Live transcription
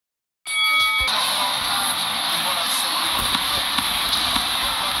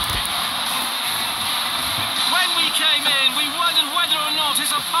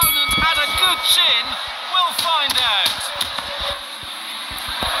had a good chin? We'll find out.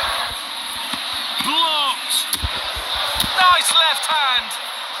 Blocked. Nice left hand.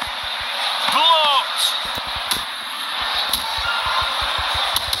 Blocked.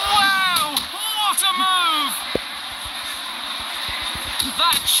 Wow, what a move!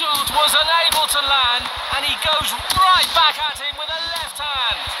 That shot was unable to land, and he goes right back at him with a left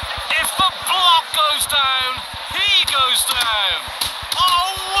hand. If the block goes down, he goes down. Oh,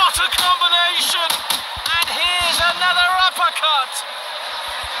 what a combination! And here's another uppercut.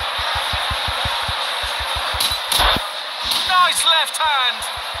 Nice left hand.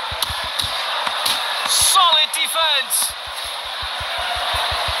 Solid defense.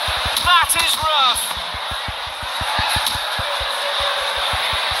 That is rough.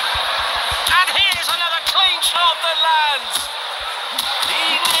 And here's another clean shot that lands.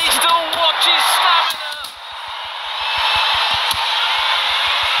 He needs to watch his stamina.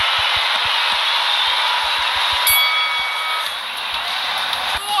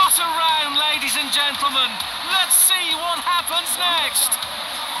 What a round, ladies and gentlemen. Let's see what happens next.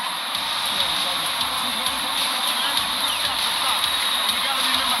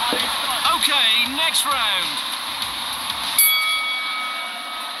 Okay, next round.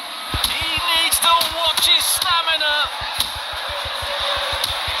 He needs to watch his stamina.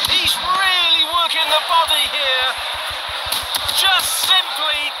 He's really working the body here. Just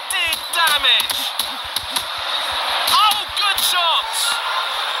simply did damage. Oh, good shots.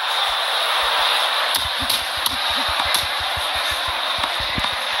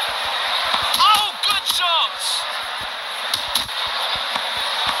 Oh, good shots.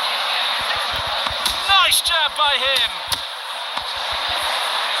 Nice jab by him.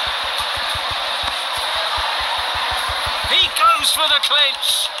 He goes for the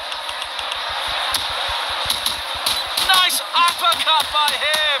clinch. Nice uppercut by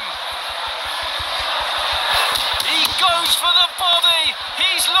him. He goes for the body.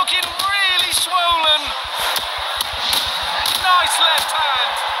 He's looking really swollen. Nice left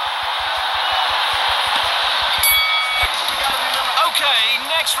hand. Okay,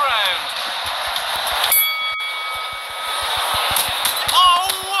 next round.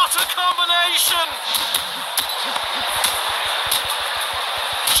 Oh, what a combination!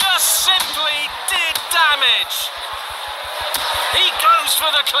 Just simply did damage. He goes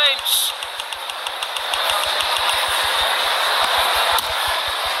for the clinch.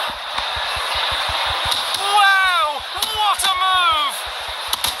 Wow, what a move!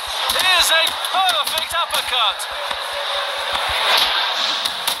 Here's a perfect uppercut.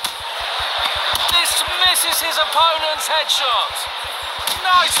 This misses his opponent's headshot.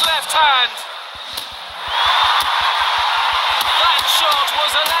 Nice left hand. That shot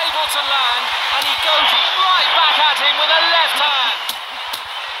was unable to land, and he goes right back at him with a left hand.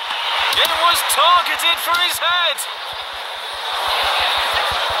 It was targeted for his head.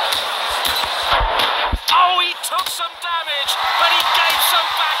 Oh, he took some damage, but he gave some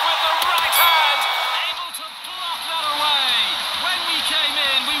back with the right hand. Able to block that away. When we came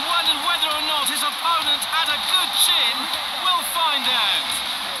in, we wondered whether or not his opponent had a good chin. We'll find out.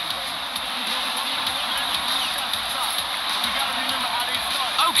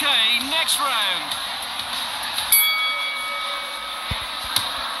 Okay, next round.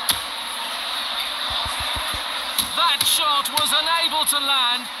 That shot was unable to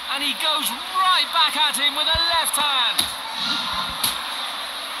land, and he goes right back at him with a left hand.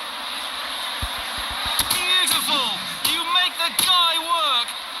 Beautiful. You make the guy work.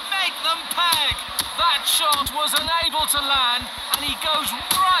 Make them peg. That shot was unable to land, and he goes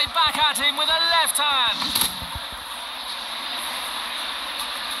right back at him with a left hand.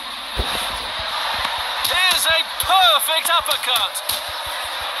 Here's a perfect uppercut.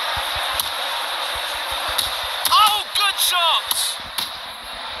 Oh, good shots.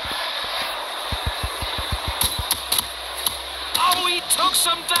 Oh, he took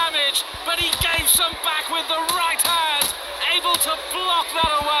some damage, but he gave some back with the right hand, able to block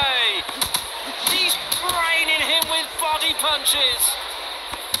that away. He's braining him with body punches.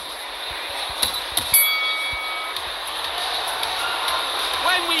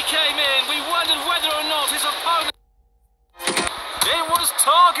 When we came in, we wondered whether or not his opponent... It was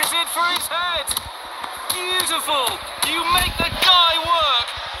targeted for his head. Beautiful. You make the guy work.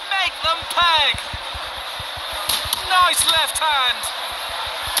 Make them peg. Nice left hand.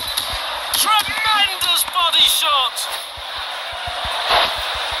 Tremendous body shot.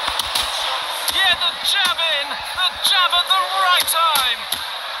 Yeah, the jab in. The jab at the right time.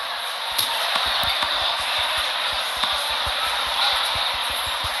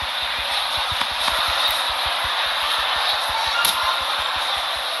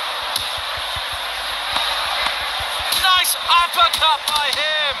 uppercut by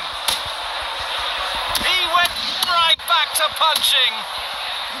him. He went right back to punching.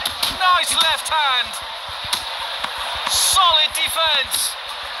 Nice left hand. Solid defense.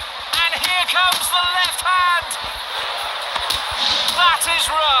 And here comes the left hand. That is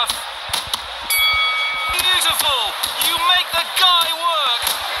rough. Beautiful. You make the guy work.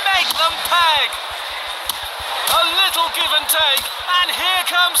 Make them peg. A little give and take. And here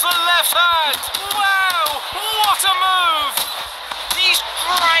comes the left hand. Wow, what a move. He's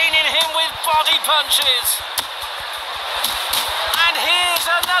draining him with body punches. And here's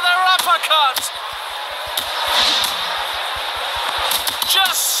another uppercut.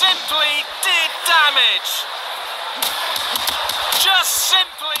 Just simply did damage. Just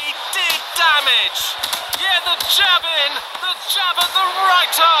simply did damage. Yeah, the jab in, the jab at the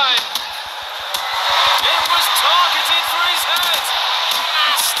right time. It was targeted for his head.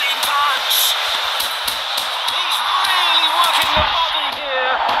 Nasty punch. He's really working the body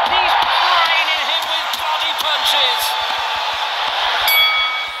here. He's draining him with body punches.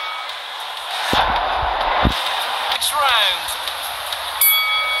 Next round.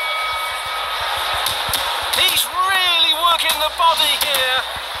 He's really working the body here.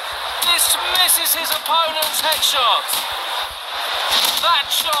 This misses his opponent's headshot. That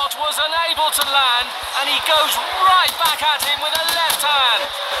shot was unable to land, and he goes right back at him with a left hand.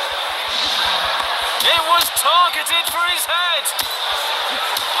 It was targeted for his head.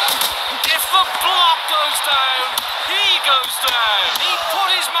 If the block goes down, he goes down. He put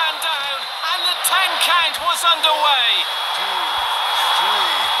his man down, and the 10 count was underway. 2, 3,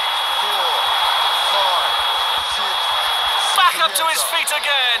 4, 5, 6. Back up to his feet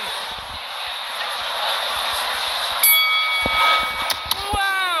again.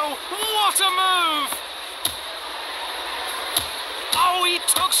 Wow, what a move. Oh, he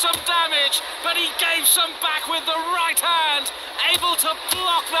took some damage, but he gave some back with the right hand, able to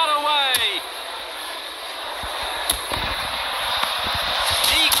block that away.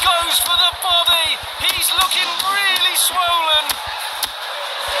 He goes for the body. He's looking really swollen.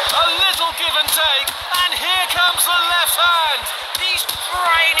 A little give and take, and here comes the left hand. He's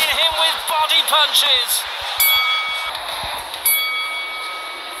draining him with body punches.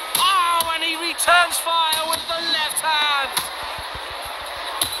 Oh, and he returns fire with the left hand.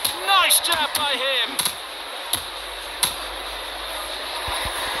 Nice jab by him.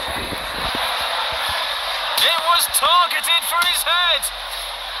 It was targeted for his head.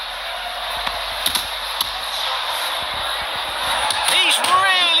 He's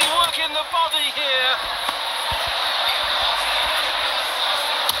really working the body here.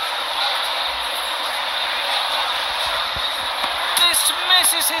 This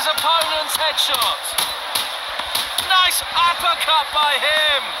misses his opponent's headshot. Nice uppercut by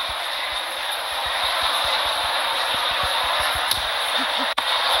him.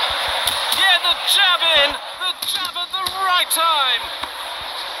 Yeah, the jab in, the jab at the right time.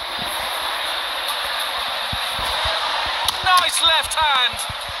 Nice left hand.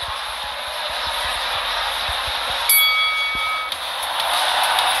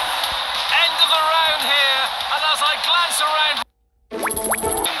 End of the round here, and as I glance around...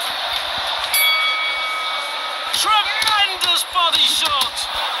 Tremendous body shot.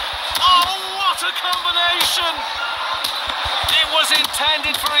 Oh, what a combination. It was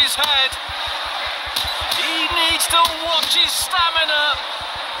intended for his head. He needs to watch his stamina.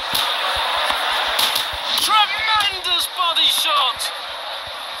 Tremendous body shot.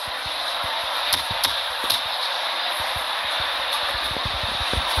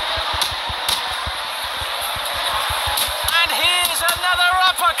 And here's another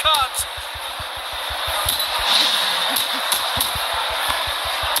uppercut.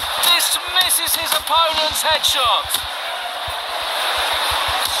 This misses his opponent's headshot.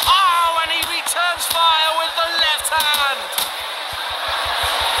 Oh, and he returns fire with the left hand.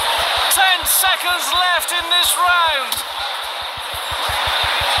 10 seconds left in this round.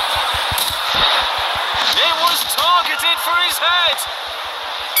 It was targeted for his head.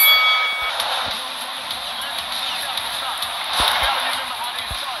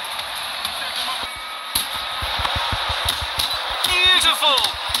 Beautiful.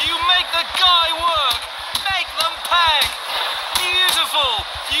 You make the guy work. Make them peg. Beautiful.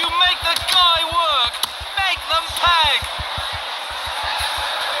 You make the guy work. Make them peg.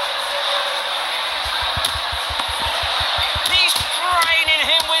 He's draining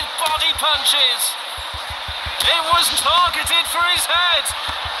him with body punches. It was targeted for his head.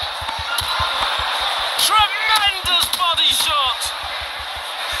 Tremendous body shot.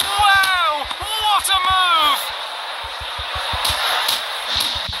 Wow, what a move.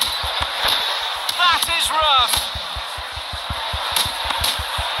 That is rough.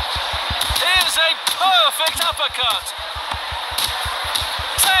 perfect uppercut.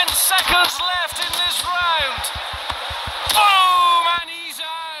 10 seconds left in this round.